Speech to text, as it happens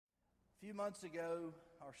few months ago,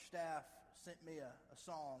 our staff sent me a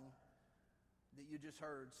song that you just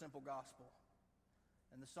heard, Simple Gospel.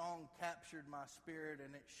 And the song captured my spirit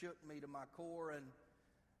and it shook me to my core. And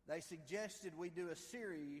they suggested we do a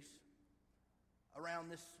series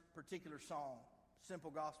around this particular song,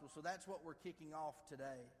 Simple Gospel. So that's what we're kicking off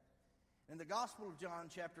today. In the Gospel of John,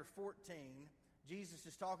 chapter 14, Jesus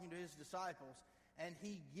is talking to his disciples, and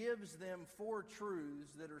he gives them 4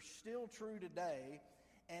 truths that are still true today.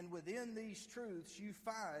 And within these truths, you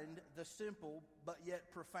find the simple but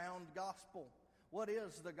yet profound gospel. What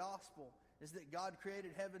is the gospel? Is that God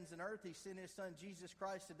created heavens and earth. He sent his son Jesus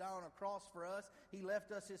Christ to die on a cross for us. He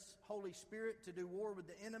left us his Holy Spirit to do war with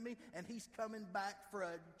the enemy. And he's coming back for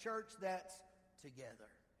a church that's together.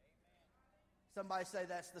 Somebody say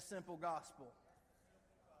that's the simple gospel.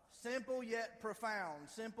 Simple yet profound.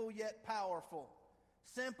 Simple yet powerful.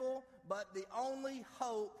 Simple, but the only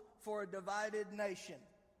hope for a divided nation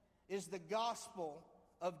is the gospel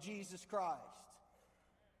of Jesus Christ.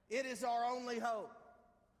 It is our only hope.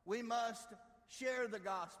 We must share the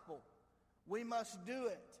gospel. We must do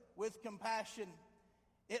it with compassion.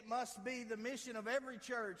 It must be the mission of every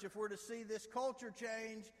church if we're to see this culture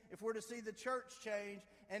change, if we're to see the church change,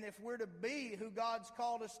 and if we're to be who God's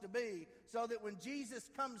called us to be, so that when Jesus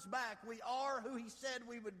comes back, we are who he said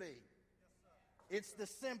we would be. It's the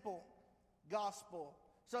simple gospel.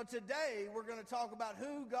 So today we're going to talk about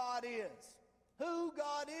who God is. Who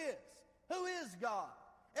God is. Who is God?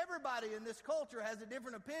 Everybody in this culture has a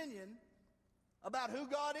different opinion about who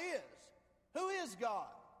God is. Who is God?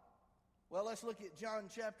 Well, let's look at John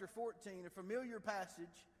chapter 14, a familiar passage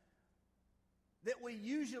that we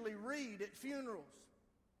usually read at funerals.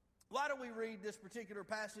 Why do we read this particular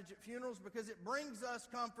passage at funerals? Because it brings us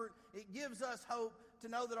comfort. It gives us hope to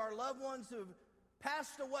know that our loved ones who have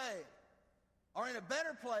passed away are in a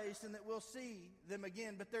better place and that we'll see them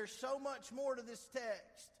again. But there's so much more to this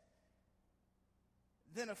text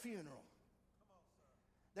than a funeral.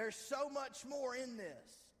 There's so much more in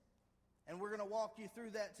this. And we're going to walk you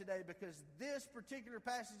through that today, because this particular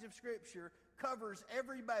passage of Scripture covers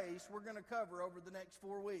every base we're going to cover over the next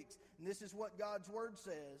 4 weeks. And this is what God's Word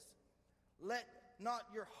says. Let not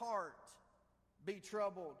your heart be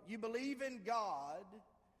troubled. You believe in God.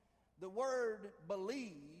 The word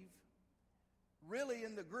believe really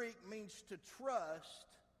in the Greek means to trust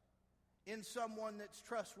in someone that's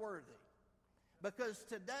trustworthy. Because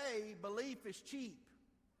today, belief is cheap.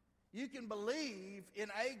 You can believe in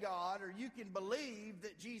a God, or you can believe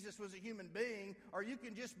that Jesus was a human being, or you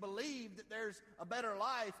can just believe that there's a better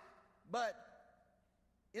life. But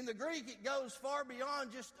in the Greek, it goes far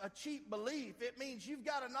beyond just a cheap belief. It means you've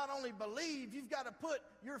got to not only believe, you've got to put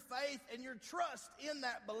your faith and your trust in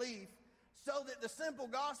that belief so that the simple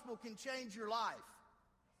gospel can change your life.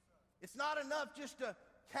 It's not enough just to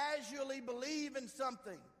casually believe in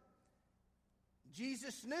something.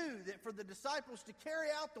 Jesus knew that for the disciples to carry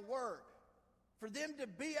out the work, for them to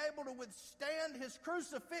be able to withstand his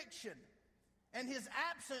crucifixion and his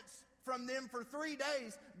absence from them for 3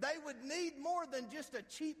 days, they would need more than just a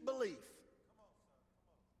cheap belief.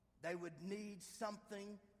 They would need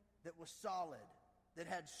something that was solid, that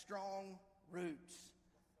had strong roots.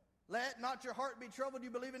 Let not your heart be troubled. You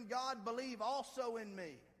believe in God, believe also in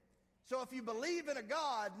me. So if you believe in a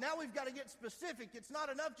God, now we've got to get specific. It's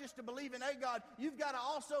not enough just to believe in a God. You've got to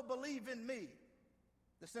also believe in me.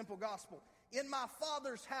 The simple gospel. In my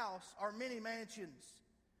Father's house are many mansions.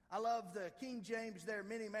 I love the King James there,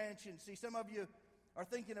 many mansions. See, some of you are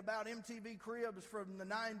thinking about MTV Cribs from the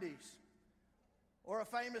 90s. Or a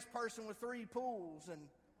famous person with 3 pools and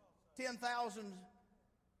 10,000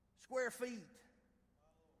 square feet.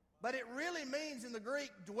 But it really means in the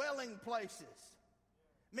Greek, dwelling places.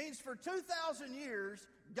 It means for 2,000 years,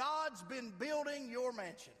 God's been building your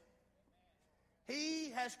mansion.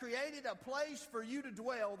 He has created a place for you to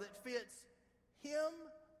dwell that fits him,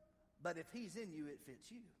 but if he's in you, it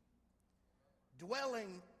fits you.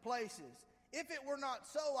 Dwelling places. If it were not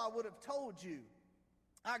so, I would have told you.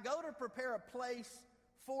 I go to prepare a place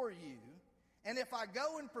for you. And if I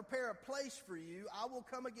go and prepare a place for you, I will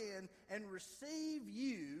come again and receive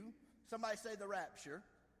you. Somebody say the rapture.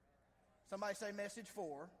 Somebody say message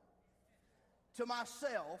 4. To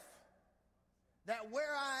myself, that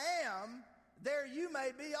where I am, there you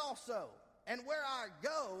may be also. And where I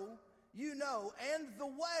go, you know. And the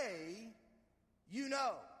way, you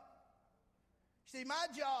know. See, my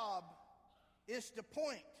job is to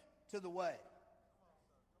point to the way.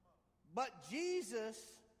 But Jesus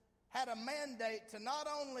had a mandate to not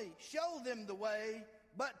only show them the way,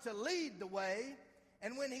 but to lead the way.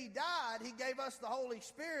 And when he died, he gave us the Holy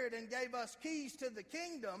Spirit and gave us keys to the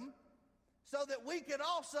kingdom so that we could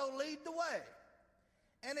also lead the way.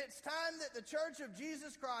 And it's time that the Church of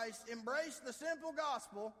Jesus Christ embrace the simple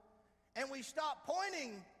gospel and we stop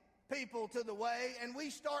pointing people to the way and we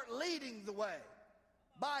start leading the way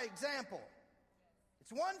by example.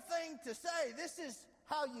 It's one thing to say, this is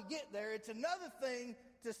how you get there. It's another thing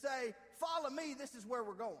to say, follow me, this is where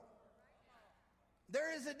we're going.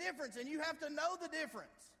 There is a difference, and you have to know the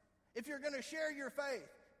difference if you're going to share your faith.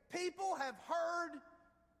 People have heard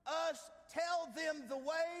us tell them the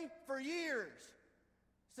way for years.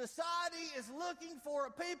 Society is looking for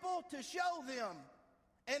a people to show them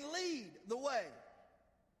and lead the way.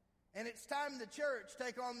 And it's time the church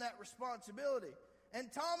take on that responsibility. And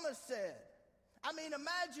Thomas said,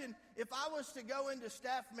 imagine if I was to go into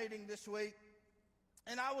staff meeting this week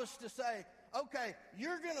and I was to say, okay,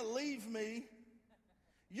 you're going to leave me,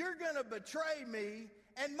 you're going to betray me,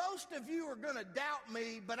 and most of you are going to doubt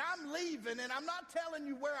me, but I'm leaving and I'm not telling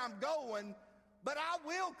you where I'm going, but I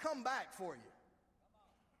will come back for you.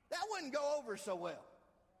 That wouldn't go over so well.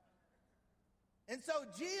 And so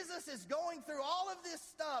Jesus is going through all of this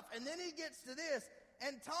stuff, and then he gets to this,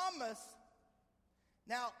 and Thomas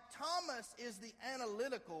is the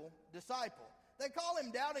analytical disciple. They call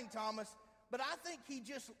him Doubting Thomas, but I think he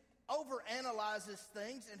just overanalyzes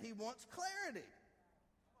things and he wants clarity.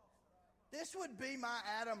 This would be my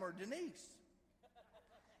Adam or Denise.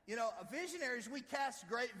 Visionaries, we cast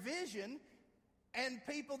great vision, and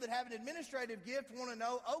people that have an administrative gift want to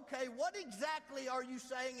know, okay, what exactly are you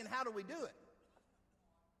saying and how do we do it?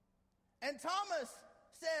 And Thomas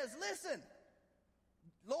says, listen,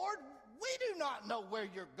 Lord, we do not know where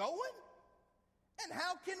you're going, and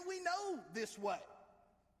how can we know this way?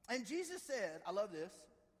 And Jesus said, I love this,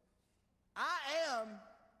 I am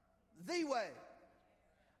the way.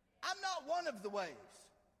 I'm not one of the ways.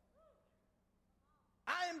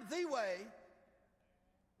 I am the way,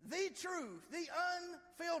 the truth, the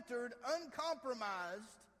unfiltered, uncompromised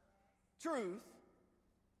truth,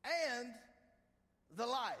 and the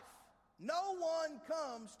life. No one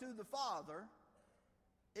comes to the Father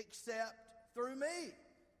except through me.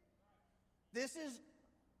 This is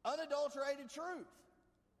unadulterated truth.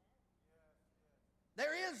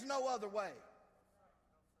 There is no other way.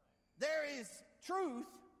 There is truth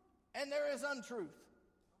and there is untruth.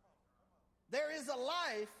 There is a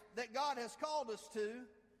life that God has called us to,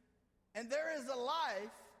 and there is a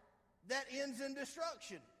life that ends in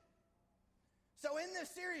destruction. So in this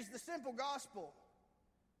series, The Simple Gospel,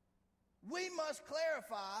 we must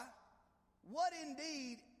clarify what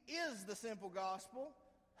indeed is the simple gospel,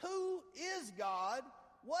 who is God,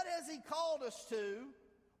 what has he called us to,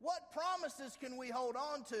 what promises can we hold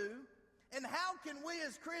on to, and how can we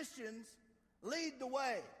as Christians lead the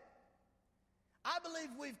way. I believe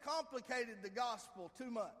we've complicated the gospel too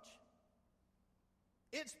much.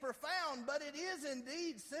 It's profound, but it is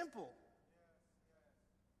indeed simple.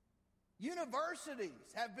 Universities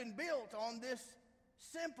have been built on this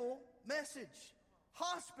simple message.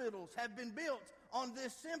 Hospitals have been built on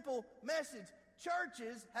this simple message.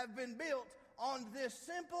 Churches have been built on this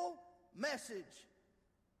simple message.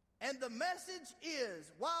 And the message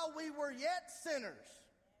is, while we were yet sinners,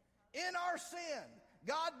 in our sin,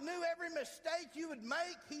 God knew every mistake you would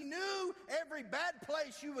make. He knew every bad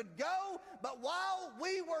place you would go. But while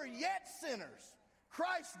we were yet sinners,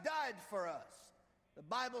 Christ died for us. The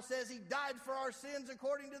Bible says he died for our sins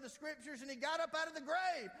according to the Scriptures, and he got up out of the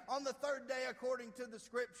grave on the third day according to the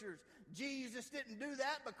Scriptures. Jesus didn't do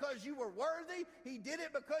that because you were worthy. He did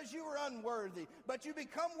it because you were unworthy. But you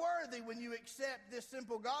become worthy when you accept this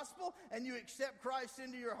simple gospel and you accept Christ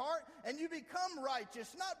into your heart, and you become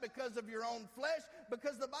righteous, not because of your own flesh,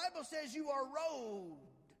 because the Bible says you are robed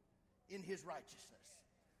in his righteousness.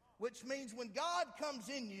 Which means when God comes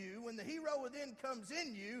in you, when the hero within comes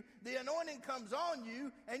in you, the anointing comes on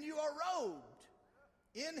you, and you are robed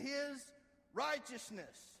in his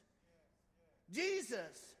righteousness.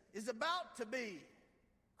 Jesus is about to be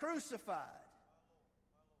crucified.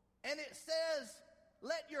 And it says,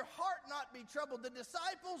 let your heart not be troubled. The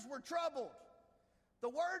disciples were troubled. The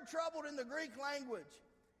word troubled in the Greek language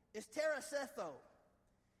is teresetho.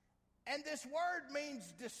 And this word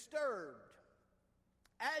means disturbed,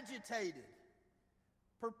 agitated,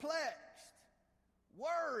 perplexed,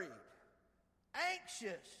 worried,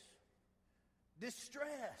 anxious,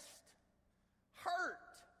 distressed, hurt,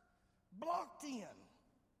 blocked in,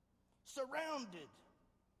 surrounded,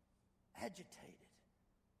 agitated,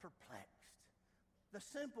 perplexed. The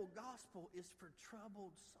simple gospel is for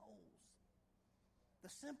troubled souls. The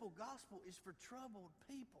simple gospel is for troubled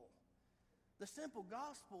people. The simple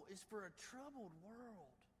gospel is for a troubled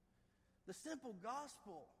world. The simple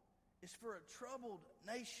gospel is for a troubled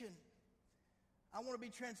nation. I want to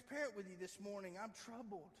be transparent with you this morning. I'm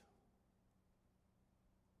troubled.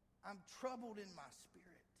 I'm troubled in my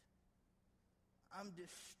spirit. I'm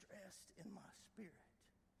distressed in my spirit.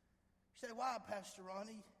 You say, why, Pastor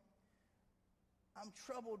Ronnie? I'm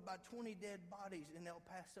troubled by 20 dead bodies in El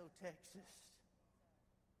Paso, Texas.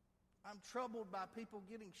 I'm troubled by people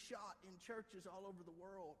getting shot in churches all over the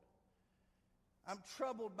world. I'm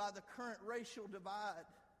troubled by the current racial divide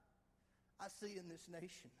I see in this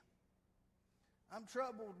nation. I'm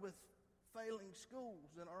troubled with failing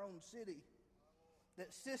schools in our own city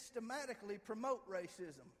that systematically promote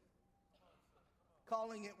racism,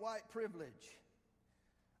 calling it white privilege.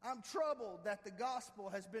 I'm troubled that the gospel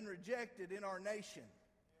has been rejected in our nation.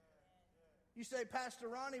 You say, Pastor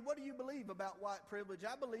Ronnie, what do you believe about white privilege?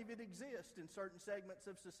 I believe it exists in certain segments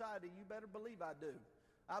of society. You better believe I do.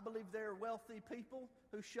 I believe there are wealthy people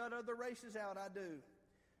who shut other races out. I do.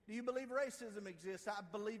 Do you believe racism exists? I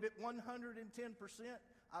believe it 110%.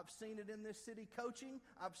 I've seen it in this city coaching.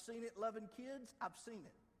 I've seen it loving kids. I've seen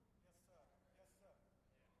it.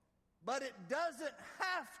 But it doesn't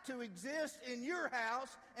have to exist in your house,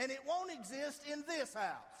 and it won't exist in this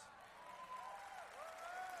house.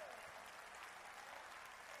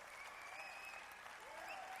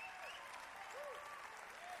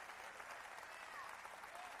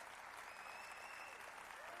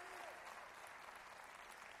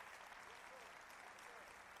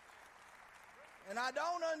 And I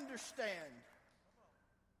don't understand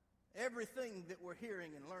everything that we're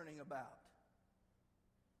hearing and learning about.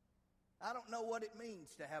 I don't know what it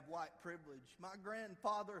means to have white privilege. My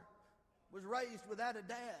grandfather was raised without a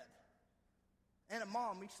dad and a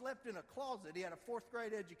mom. He slept in a closet. He had a 4th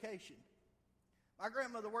grade education. My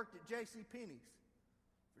grandmother worked at J.C. Penney's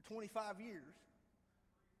for 25 years.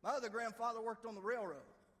 My other grandfather worked on the railroad.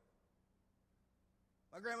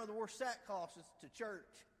 My grandmother wore sackcloths to church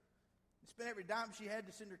and spent every dime she had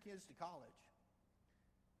to send her kids to college.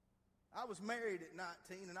 I was married at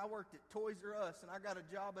 19, and I worked at Toys R Us, and I got a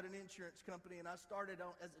job at an insurance company, and I started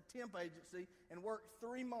as a temp agency and worked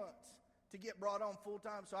 3 months to get brought on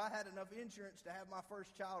full-time, so I had enough insurance to have my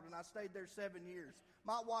first child, and I stayed there 7 years.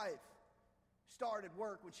 My wife started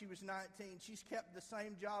work when she was 19. She's kept the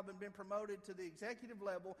same job and been promoted to the executive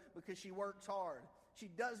level because she works hard. She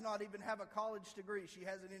does not even have a college degree. She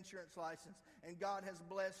has an insurance license, and God has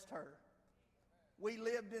blessed her. We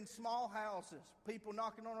lived in small houses, people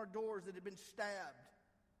knocking on our doors that had been stabbed.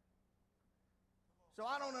 So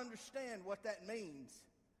I don't understand what that means.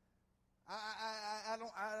 I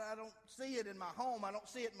don't see it in my home. I don't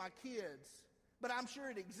see it in my kids. But I'm sure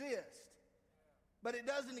it exists. But it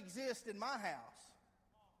doesn't exist in my house.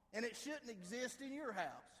 And it shouldn't exist in your house.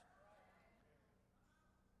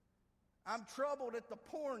 I'm troubled at the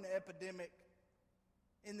porn epidemic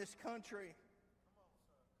in this country.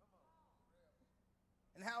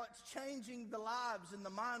 And how it's changing the lives and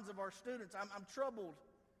the minds of our students. I'm troubled.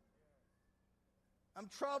 I'm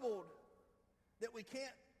troubled that we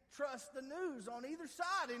can't trust the news on either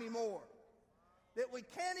side anymore. That we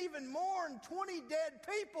can't even mourn 20 dead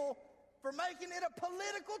people for making it a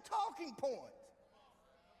political talking point.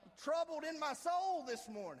 I'm troubled in my soul this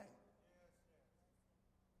morning.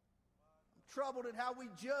 I'm troubled at how we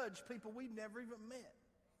judge people we've never even met.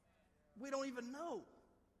 We don't even know.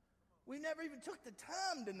 We never even took the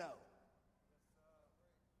time to know.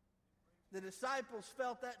 The disciples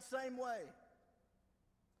felt that same way.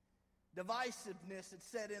 Divisiveness had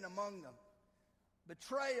set in among them.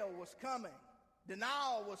 Betrayal was coming.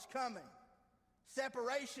 Denial was coming.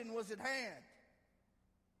 Separation was at hand.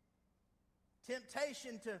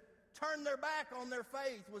 Temptation to turn their back on their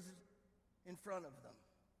faith was in front of them.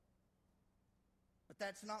 But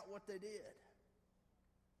that's not what they did.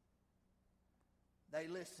 They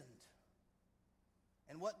listened.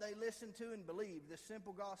 And what they listened to and believed, this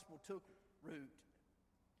simple gospel took root.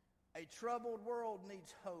 A troubled world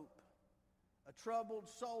needs hope. A troubled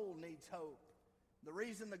soul needs hope. The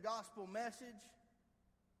reason the gospel message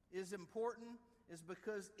is important is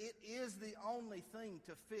because it is the only thing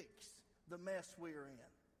to fix the mess we are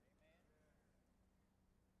in.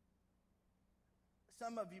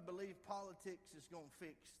 Some of you believe politics is going to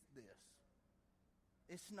fix this.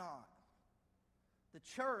 It's not. The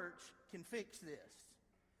church can fix this.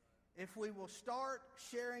 If we will start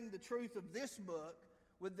sharing the truth of this book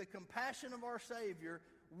with the compassion of our Savior,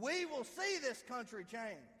 we will see this country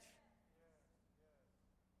change.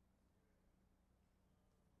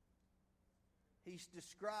 He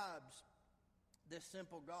describes this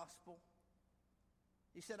simple gospel.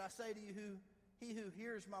 He said, I say to you, he who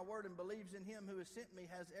hears my word and believes in him who has sent me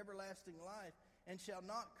has everlasting life and shall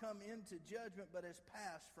not come into judgment, but has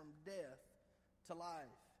passed from death to life.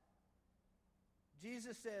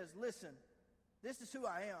 Jesus says, listen, this is who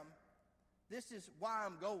I am. This is why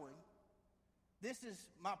I'm going. This is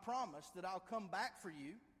my promise that I'll come back for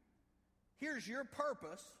you. Here's your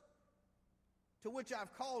purpose to which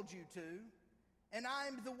I've called you to, and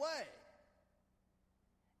I'm the way.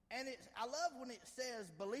 And I love when it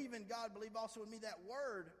says, believe in God, believe also in me. That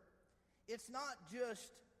word, it's not just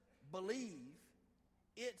believe.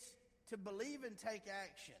 It's to believe and take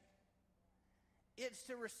action. It's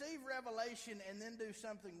to receive revelation and then do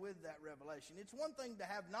something with that revelation. It's one thing to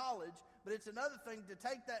have knowledge, but it's another thing to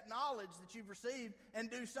take that knowledge that you've received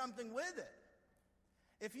and do something with it.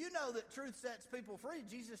 If you know that truth sets people free,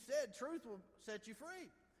 Jesus said truth will set you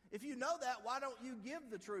free. If you know that, why don't you give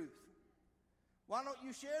the truth? Why don't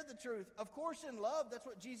you share the truth? Of course, in love, that's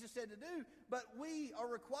what Jesus said to do, but we are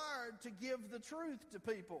required to give the truth to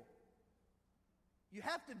people. You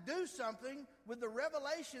have to do something with the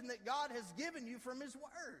revelation that God has given you from His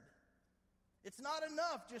Word. It's not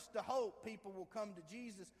enough just to hope people will come to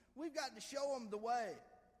Jesus. We've got to show them the way.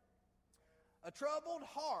 A troubled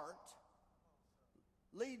heart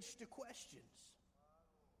leads to questions.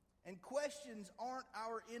 And questions aren't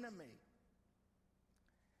our enemy.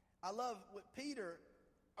 I love what Peter,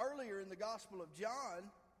 earlier in the Gospel of John,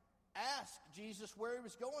 asked Jesus where he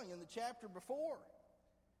was going in the chapter before.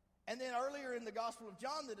 And then earlier in the Gospel of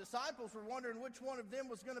John, the disciples were wondering which one of them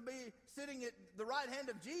was going to be sitting at the right hand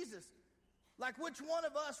of Jesus. Like, which one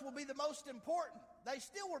of us will be the most important? They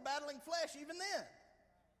still were battling flesh even then.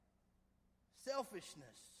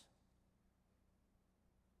 Selfishness.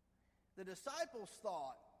 The disciples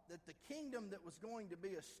thought that the kingdom that was going to be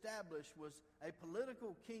established was a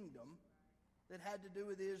political kingdom that had to do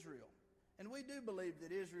with Israel. And we do believe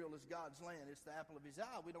that Israel is God's land. It's the apple of His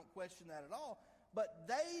eye. We don't question that at all. But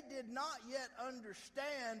they did not yet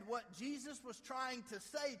understand what Jesus was trying to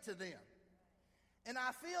say to them. And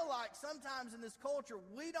I feel like sometimes in this culture,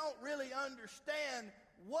 we don't really understand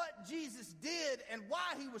what Jesus did and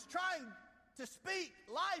why He was trying to speak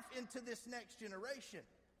life into this next generation.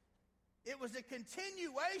 It was a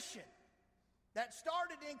continuation that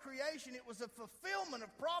started in creation. It was a fulfillment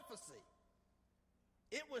of prophecy.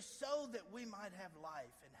 It was so that we might have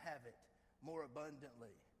life and have it more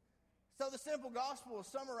abundantly. So the simple gospel is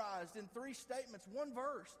summarized in 3 statements, 1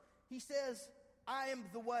 verse. He says, I am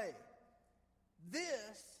the way.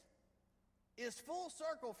 This is full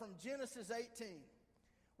circle from Genesis 18,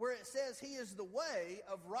 where it says He is the way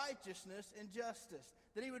of righteousness and justice.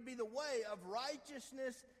 That He would be the way of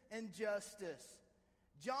righteousness and justice.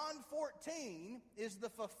 John 14 is the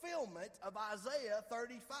fulfillment of Isaiah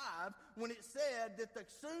 35 when it said that the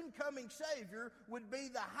soon coming Savior would be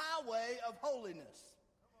the highway of holiness.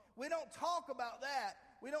 We don't talk about that.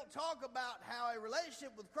 We don't talk about how a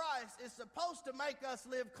relationship with Christ is supposed to make us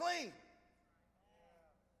live clean.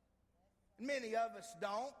 Many of us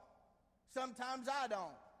don't. Sometimes I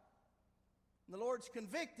don't. And the Lord's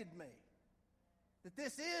convicted me that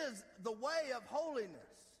this is the way of holiness.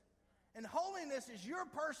 And holiness is your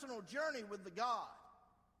personal journey with the God.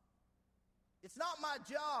 It's not my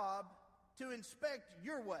job to inspect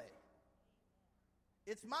your way.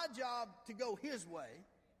 It's my job to go His way.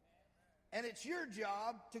 And it's your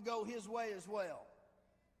job to go His way as well.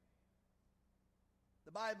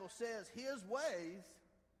 The Bible says His ways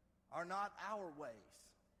are not our ways.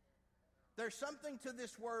 There's something to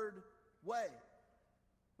this word way.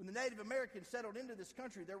 When the Native Americans settled into this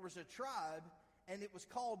country, there was a tribe, and it was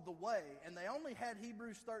called the Way. And they only had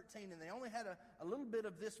Hebrews 13, and they only had a little bit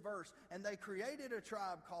of this verse. And they created a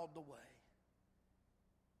tribe called the Way.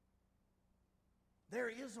 There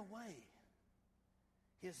is a way.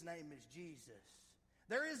 His name is Jesus.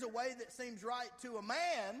 There is a way that seems right to a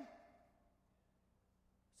man,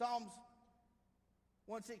 Psalms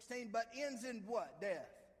 116, but ends in what? Death.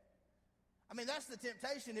 I mean, that's the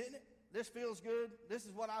temptation, isn't it? This feels good. This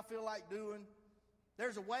is what I feel like doing.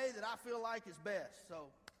 There's a way that I feel like is best, so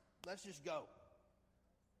let's just go.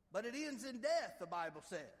 But it ends in death, the Bible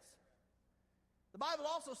says. The Bible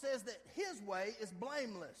also says that His way is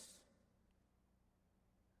blameless.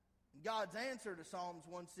 God's answer to Psalms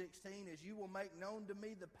 116 is, you will make known to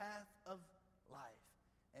me the path of life.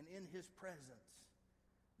 And in His presence,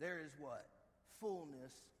 there is what?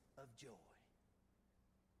 Fullness of joy.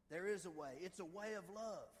 There is a way. It's a way of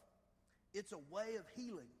love. It's a way of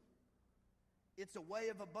healing. It's a way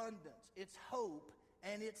of abundance. It's hope,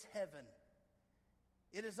 and it's heaven.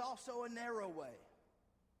 It is also a narrow way.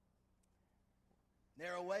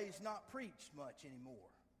 Narrow way is not preached much anymore.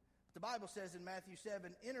 The Bible says in Matthew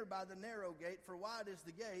 7, enter by the narrow gate, for wide is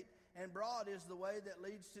the gate, and broad is the way that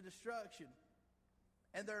leads to destruction.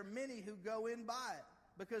 And there are many who go in by it.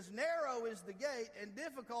 because narrow is the gate and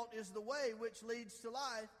difficult is the way which leads to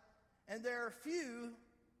life, and there are few,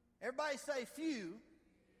 everybody say few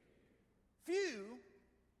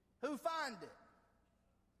who find it.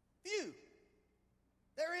 Few.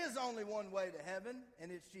 There is only one way to heaven,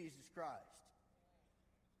 and it's Jesus Christ.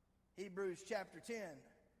 Hebrews chapter 10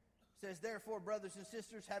 says, therefore, brothers and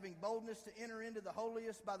sisters, having boldness to enter into the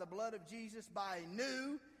holiest by the blood of Jesus, by a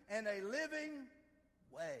new and a living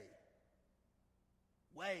way.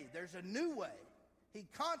 There's a new way. He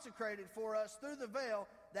consecrated for us through the veil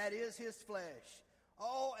that is his flesh.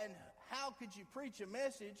 Oh, and how could you preach a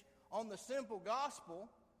message on the simple gospel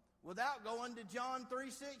without going to John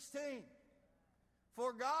 3:16?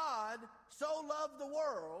 For God so loved the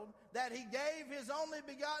world that he gave his only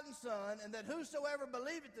begotten Son, and that whosoever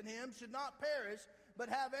believeth in him should not perish, but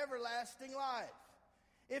have everlasting life.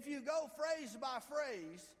 If you go phrase by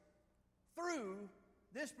phrase through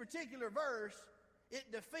this particular verse, it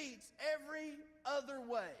defeats every other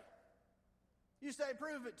way. You say,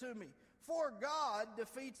 prove it to me. For God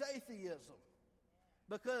defeats atheism,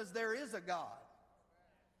 because there is a God.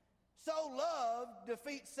 So love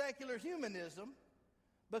defeats secular humanism,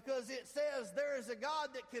 because it says there is a God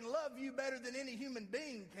that can love you better than any human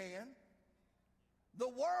being can. The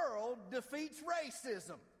world defeats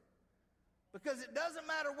racism, because it doesn't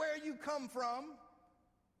matter where you come from,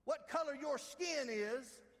 what color your skin is,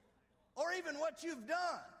 or even what you've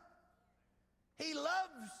done. He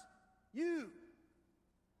loves you.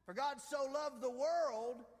 For God so loved the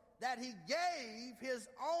world that he gave his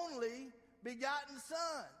only begotten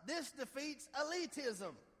Son. This defeats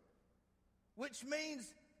elitism, which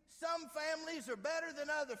means some families are better than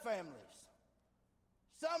other families.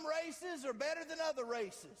 Some races are better than other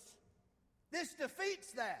races. This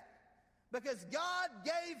defeats that, because God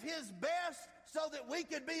gave his best so that we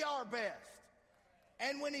could be our best.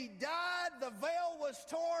 And when he died, the veil was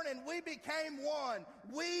torn and we became one.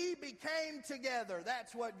 We became together.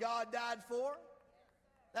 That's what God died for.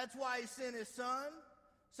 That's why he sent his Son,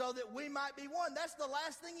 so that we might be one. That's the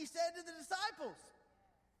last thing he said to the disciples.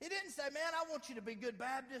 He didn't say, man, I want you to be good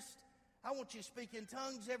Baptist. I want you to speak in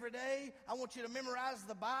tongues every day. I want you to memorize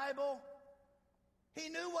the Bible. He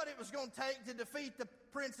knew what it was going to take to defeat the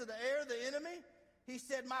prince of the air, the enemy. He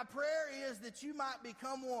said, my prayer is that you might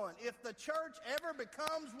become one. If the church ever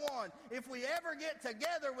becomes one, if we ever get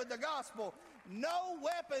together with the gospel, no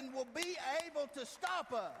weapon will be able to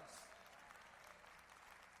stop us.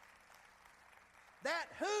 That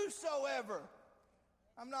whosoever,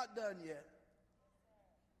 I'm not done yet.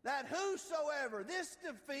 That whosoever, this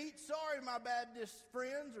defeats, sorry my Baptist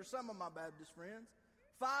friends, or some of my Baptist friends,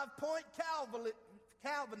 5-point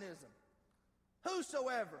Calvinism.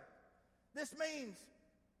 Whosoever. This means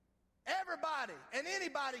everybody and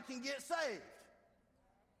anybody can get saved.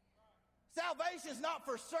 Salvation is not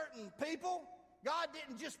for certain people. God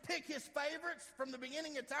didn't just pick his favorites from the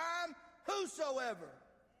beginning of time. Whosoever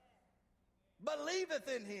believeth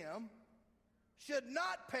in him should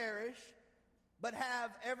not perish, but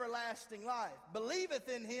have everlasting life. Believeth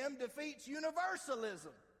in him defeats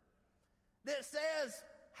universalism that says,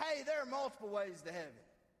 hey, there are multiple ways to heaven.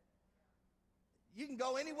 You can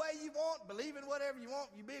go any way you want, believe in whatever you want,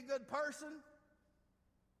 you be a good person.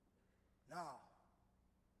 No.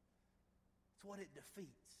 It's what it defeats.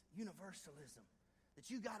 Universalism. That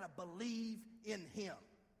you got to believe in him.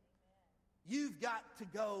 You've got to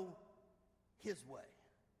go his way,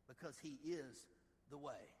 because he is the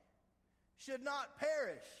way. Should not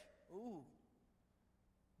perish.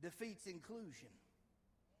 Defeats inclusion.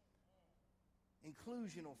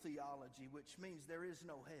 Inclusional theology, which means there is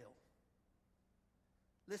no hell.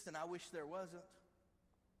 Listen, I wish there wasn't.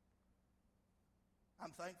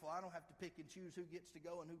 I'm thankful I don't have to pick and choose who gets to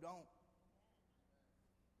go and who don't.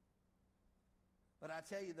 But I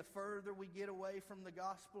tell you, the further we get away from the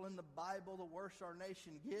gospel and the Bible, the worse our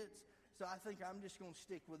nation gets. So I think I'm just going to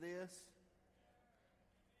stick with this.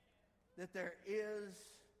 That there is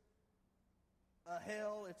a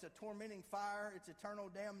hell, it's a tormenting fire, it's eternal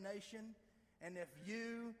damnation. And if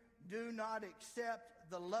you do not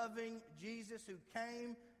accept the loving Jesus who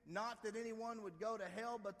came, not that anyone would go to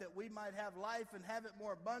hell, but that we might have life and have it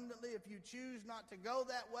more abundantly. If you choose not to go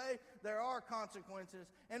that way, there are consequences.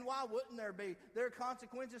 And why wouldn't there be? There are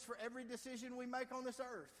consequences for every decision we make on this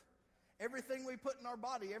earth. Everything we put in our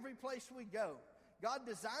body, every place we go. God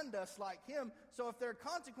designed us like him, so if there are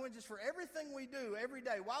consequences for everything we do every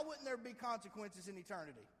day, why wouldn't there be consequences in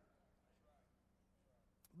eternity?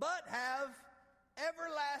 But have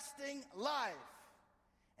everlasting life.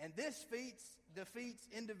 And this defeats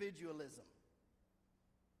individualism.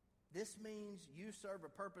 This means you serve a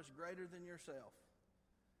purpose greater than yourself.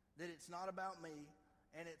 That it's not about me,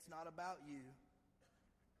 and it's not about you,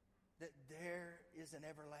 that there is an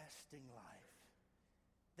everlasting life.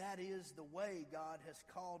 That is the way God has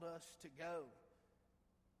called us to go.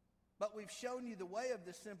 But we've shown you the way of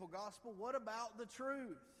this simple gospel. What about the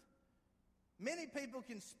truth? Many people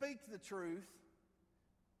can speak the truth,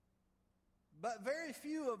 but very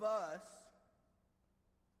few of us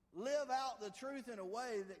live out the truth in a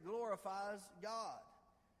way that glorifies God.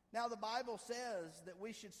 Now, the Bible says that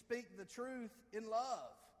we should speak the truth in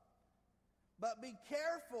love. But be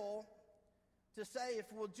careful to say, if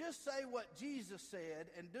we'll just say what Jesus said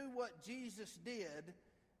and do what Jesus did,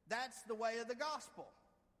 that's the way of the gospel.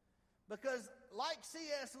 Because like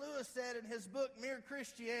C.S. Lewis said in his book, Mere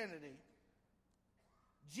Christianity,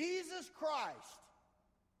 Jesus Christ,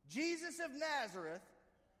 Jesus of Nazareth,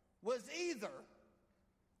 was either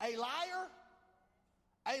a liar,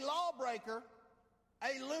 a lawbreaker,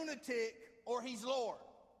 a lunatic, or he's Lord.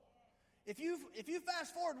 If you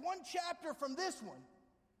fast forward one chapter from this one,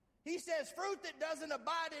 he says, fruit that doesn't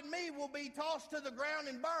abide in me will be tossed to the ground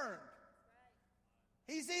and burned.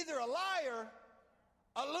 He's either a liar,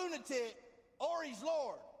 a lunatic, or he's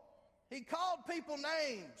Lord. He called people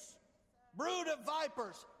names, brood of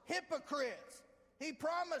vipers, hypocrites. He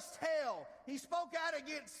promised hell. He spoke out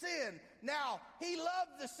against sin. Now, he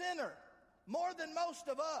loved the sinner more than most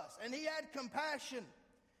of us, and he had compassion.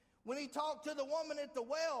 When he talked to the woman at the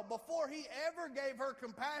well, before he ever gave her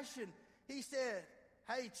compassion, he said,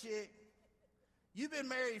 hey, chick, you've been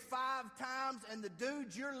married 5 times, and the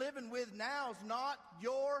dude you're living with now is not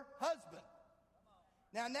your husband.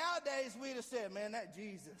 Now, nowadays, we'd have said, man, that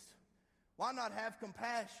Jesus, why not have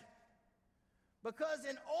compassion? Because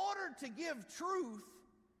in order to give truth,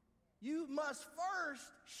 you must first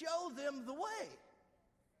show them the way.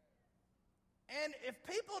 And if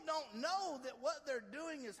people don't know that what they're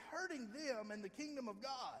doing is hurting them and the kingdom of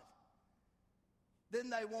God, then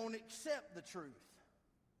they won't accept the truth.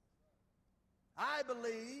 I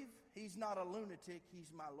believe he's not a lunatic,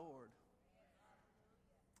 he's my Lord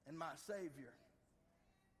and my Savior.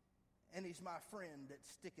 And he's my friend that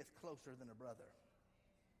sticketh closer than a brother.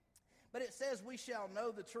 But it says we shall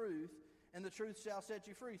know the truth, and the truth shall set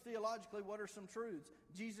you free. Theologically, what are some truths?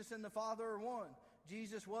 Jesus and the Father are one.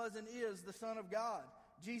 Jesus was and is the Son of God.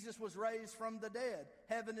 Jesus was raised from the dead.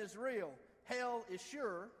 Heaven is real. Hell is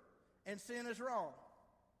sure. And sin is wrong.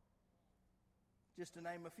 Just to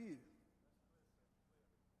name a few.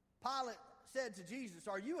 Pilate said to Jesus,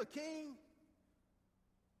 are you a king?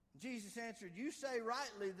 Jesus answered, you say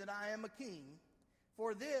rightly that I am a king.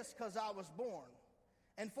 For this, because I was born.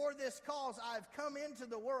 And for this cause I have come into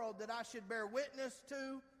the world, that I should bear witness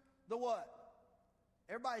to the what?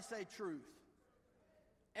 Everybody say truth.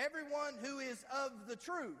 Everyone who is of the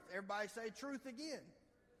truth. Everybody say truth again.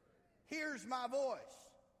 Here's my voice.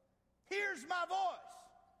 Here's my voice.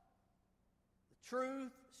 The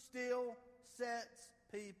truth still sets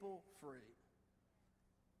people free.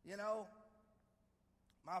 You know,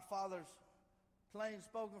 my father's plain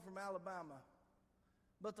spoken from Alabama.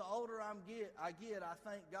 But the older I get, I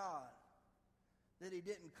thank God that he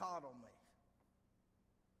didn't coddle me.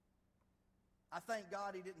 I thank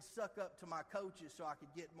God he didn't suck up to my coaches so I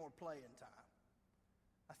could get more playing time.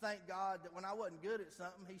 I thank God that when I wasn't good at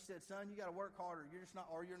something, he said, son, you got to work harder.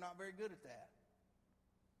 You're not very good at that.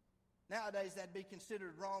 Nowadays, that'd be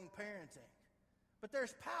considered wrong parenting. But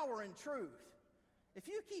there's power in truth. If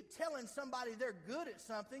you keep telling somebody they're good at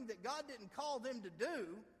something that God didn't call them to do,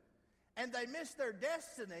 and they miss their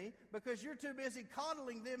destiny because you're too busy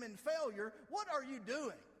coddling them in failure, what are you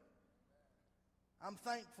doing? I'm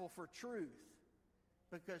thankful for truth,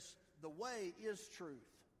 because the way is truth.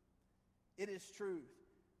 It is truth.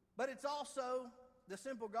 But it's also the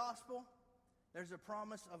simple gospel. There's a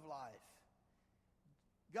promise of life.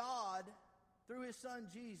 God, through his son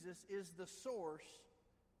Jesus, is the source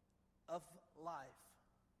of life.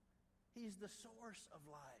 He's the source of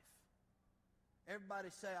life. Everybody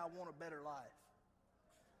say, I want a better life.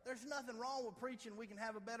 There's nothing wrong with preaching we can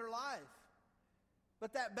have a better life.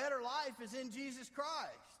 But that better life is in Jesus Christ.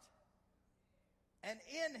 And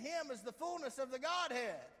in him is the fullness of the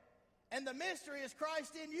Godhead. And the mystery is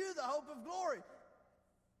Christ in you, the hope of glory.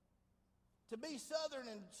 To be southern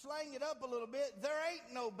and slang it up a little bit, there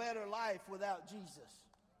ain't no better life without Jesus.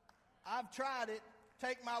 I've tried it.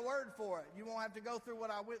 Take my word for it. You won't have to go through what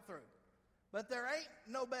I went through. But there ain't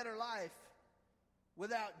no better life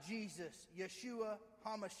without Jesus, Yeshua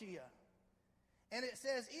HaMashiach. And it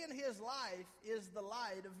says, in his life is the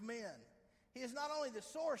light of men. He is not only the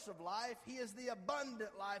source of life, he is the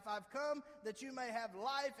abundant life. I've come that you may have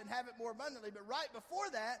life and have it more abundantly. But right before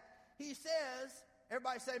that, he says,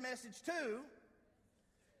 everybody say message 2.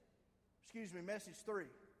 Message 3.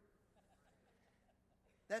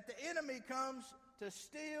 That the enemy comes to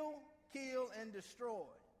steal, kill, and destroy.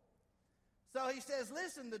 So he says,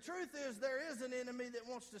 listen, the truth is there is an enemy that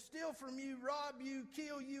wants to steal from you, rob you,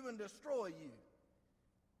 kill you, and destroy you.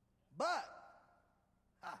 But,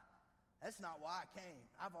 that's not why I came.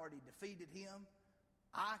 I've already defeated him.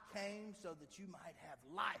 I came so that you might have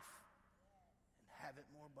life and have it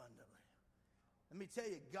more abundantly. Let me tell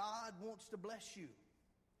you, God wants to bless you.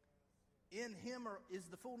 In him is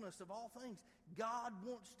the fullness of all things. God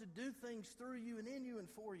wants to do things through you and in you and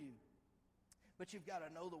for you. But you've got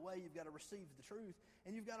to know the way, you've got to receive the truth,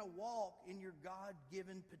 and you've got to walk in your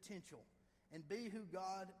God-given potential and be who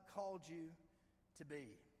God called you to be.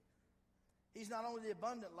 He's not only the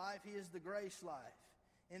abundant life, he is the grace life.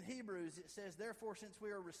 In Hebrews it says, therefore, since we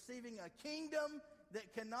are receiving a kingdom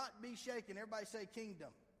that cannot be shaken, everybody say kingdom.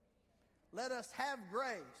 Let us have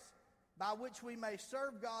grace by which we may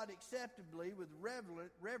serve God acceptably with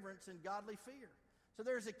reverence and godly fear. So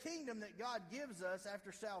there's a kingdom that God gives us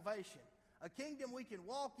after salvation. A kingdom we can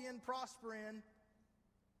walk in, prosper in,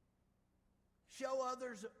 show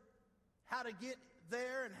others how to get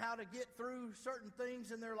there and how to get through certain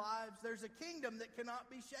things in their lives. There's a kingdom that cannot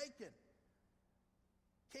be shaken.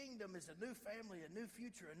 Kingdom is a new family, a new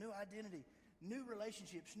future, a new identity, new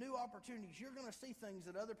relationships, new opportunities. You're going to see things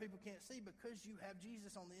that other people can't see because you have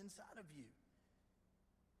Jesus on the inside of you.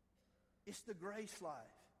 It's the grace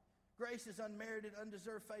life. Grace is unmerited,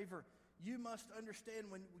 undeserved favor. You must understand,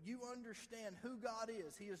 when you understand who God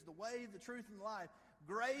is, he is the way, the truth, and the life.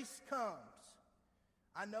 Grace comes.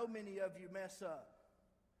 I know many of you mess up.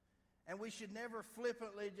 And we should never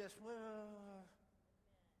flippantly just,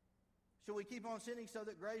 should we keep on sinning so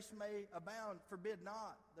that grace may abound? Forbid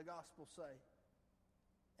not, the gospel say.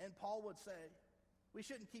 And Paul would say, we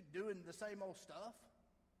shouldn't keep doing the same old stuff.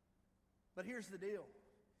 But here's the deal.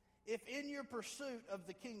 If in your pursuit of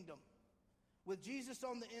the kingdom, with Jesus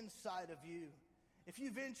on the inside of you, if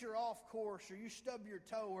you venture off course or you stub your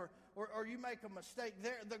toe or you make a mistake,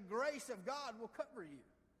 the grace of God will cover you.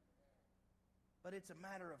 But it's a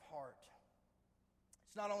matter of heart.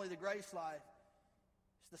 It's not only the grace life,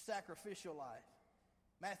 it's the sacrificial life.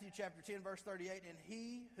 Matthew chapter 10, verse 38, and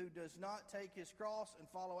he who does not take his cross and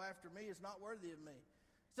follow after me is not worthy of me.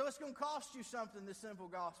 So it's going to cost you something, this simple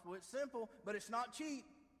gospel. It's simple, but it's not cheap.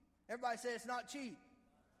 Everybody say it's not cheap.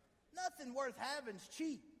 Nothing worth having is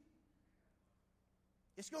cheap.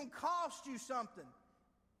 It's going to cost you something.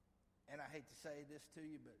 And I hate to say this to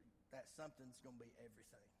you, but that something's going to be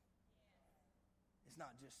everything. It's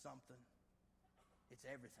not just something. It's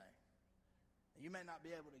everything. You may not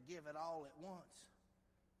be able to give it all at once,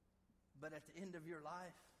 but at the end of your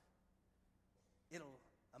life, it'll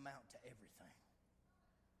amount to everything.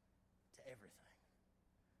 To everything.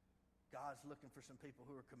 God's looking for some people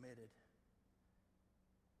who are committed,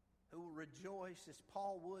 who will rejoice as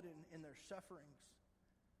Paul would in their sufferings,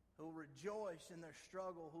 who will rejoice in their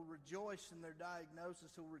struggle, who will rejoice in their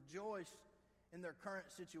diagnosis, who will rejoice in their current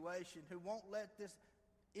situation, who won't let this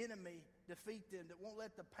enemy defeat them, that won't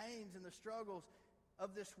let the pains and the struggles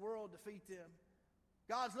of this world defeat them.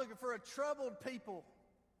 God's looking for a troubled people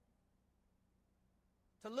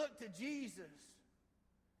to look to Jesus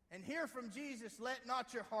and hear from Jesus. Let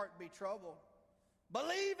not your heart be troubled.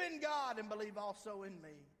 Believe in God and believe also in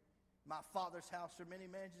me. My Father's house are many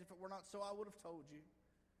mansions. If it were not so, I would have told you.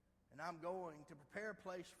 And I'm going to prepare a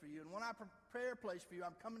place for you. And when I prepare a place for you,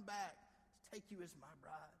 I'm coming back to take you as my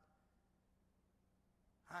bride.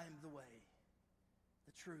 I am the way,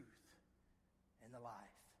 the truth, and the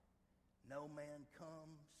life. No man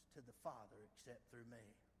comes to the Father except through me.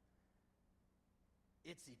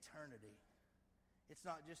 It's eternity. It's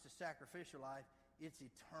not just a sacrificial life, it's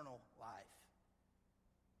eternal life.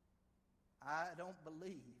 I don't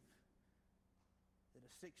believe that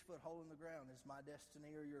a 6-foot hole in the ground is my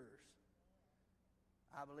destiny or yours.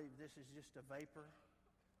 I believe this is just a vapor,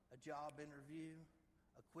 a job interview,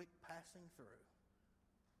 a quick passing through.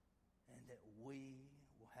 And that we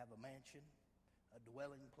will have a mansion, a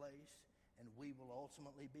dwelling place, and we will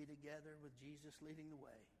ultimately be together with Jesus leading the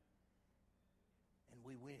way. And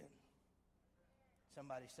we win.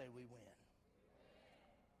 Somebody say we win.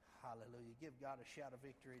 Hallelujah. Give God a shout of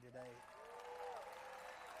victory today.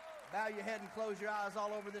 Bow your head and close your eyes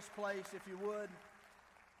all over this place if you would.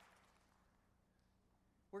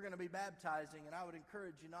 We're going to be baptizing, and I would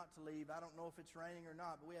encourage you not to leave. I don't know if it's raining or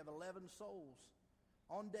not, but we have 11 souls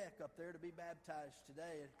on deck up there to be baptized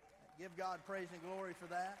today. Give God praise and glory for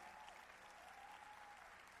that.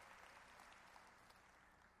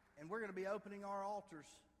 And we're going to be opening our altars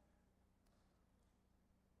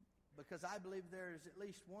because I believe there is at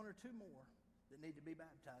least one or two more that need to be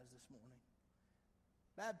baptized this morning.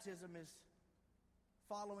 Baptism is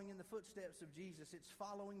following in the footsteps of Jesus. It's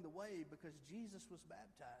following the way because Jesus was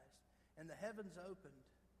baptized and the heavens opened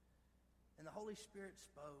and the Holy Spirit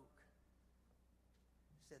spoke.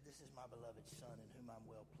 He said, "This is my beloved Son in whom I'm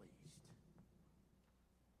well pleased."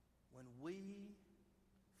 When we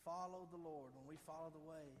follow the Lord, when we follow the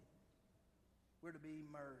way, we're to be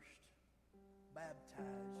immersed,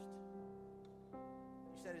 baptized.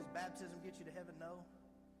 You said, "Does baptism get you to heaven?" No.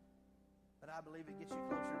 But I believe it gets you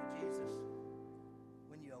closer to Jesus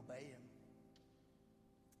when you obey Him.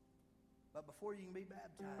 But before you can be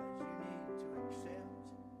baptized, you need to accept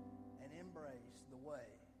and embrace the way,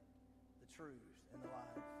 the truth, and the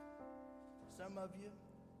life. Some of you,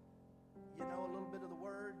 you know a little bit of the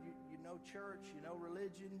Word, you know church, you know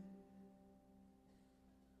religion,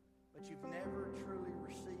 but you've never truly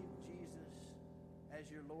received Jesus as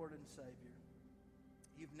your Lord and Savior.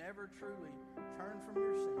 You've never truly turned from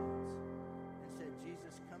your sins and said,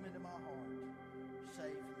 "Jesus, come into my heart,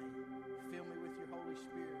 save me, fill me with your Holy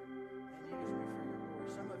Spirit, and use me for your glory."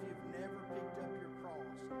 Some of you have never picked up your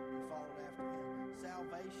cross and followed after Him.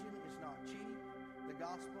 Salvation is not cheap. The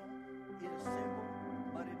gospel is simple,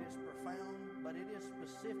 but it is profound, but it is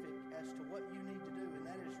specific as to what you need to do, and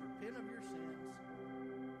that is repent of your sins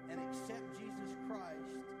and accept Jesus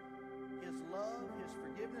Christ, His love, His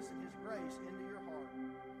forgiveness, and His grace into your heart.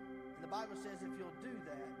 And the Bible says if you'll do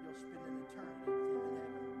that, you'll spend an eternity with Him in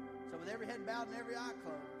heaven. So with every head bowed and every eye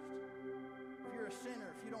closed, if you're a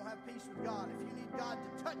sinner, if you don't have peace with God, if you need God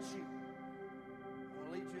to touch you, I'm going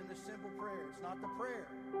to lead you in this simple prayer. It's not the prayer.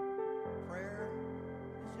 Prayer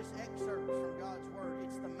is just excerpts from God's Word.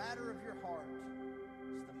 It's the matter of your heart.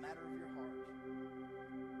 It's the matter of your heart.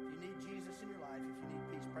 If you need Jesus in your life, if you need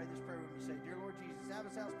peace, pray this prayer with me. Say, "Dear Lord Jesus," have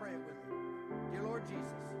us house, pray it with me. "Dear Lord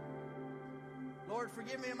Jesus, Lord,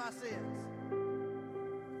 forgive me of my sins.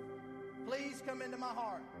 Please come into my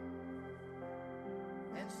heart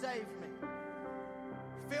and save me.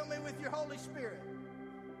 Fill me with your Holy Spirit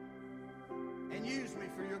and use me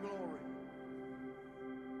for your glory."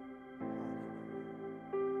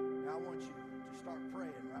 Now I want you to start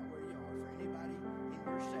praying right where you are. For anybody in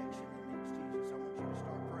your section that needs Jesus, I want you to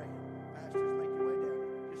start praying. Pastors, make your way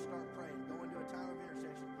down. Just start praying. Go into a time of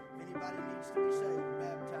intercession. If anybody needs to be saved,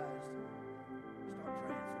 baptized, start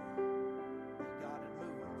praying for them. That God would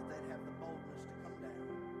move them, that they'd have the boldness to come down.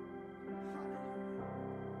 Hallelujah.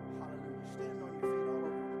 Hallelujah. Stand on your feet all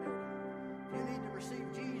over the building. If you need to receive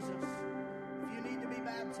Jesus, if you need to be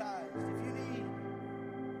baptized, if you need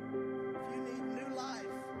new life,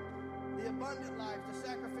 the abundant life, the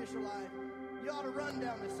sacrificial life, you ought to run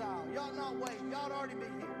down this aisle. You ought not wait. You ought to already be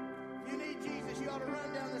here. If you need Jesus, you ought to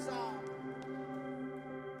run down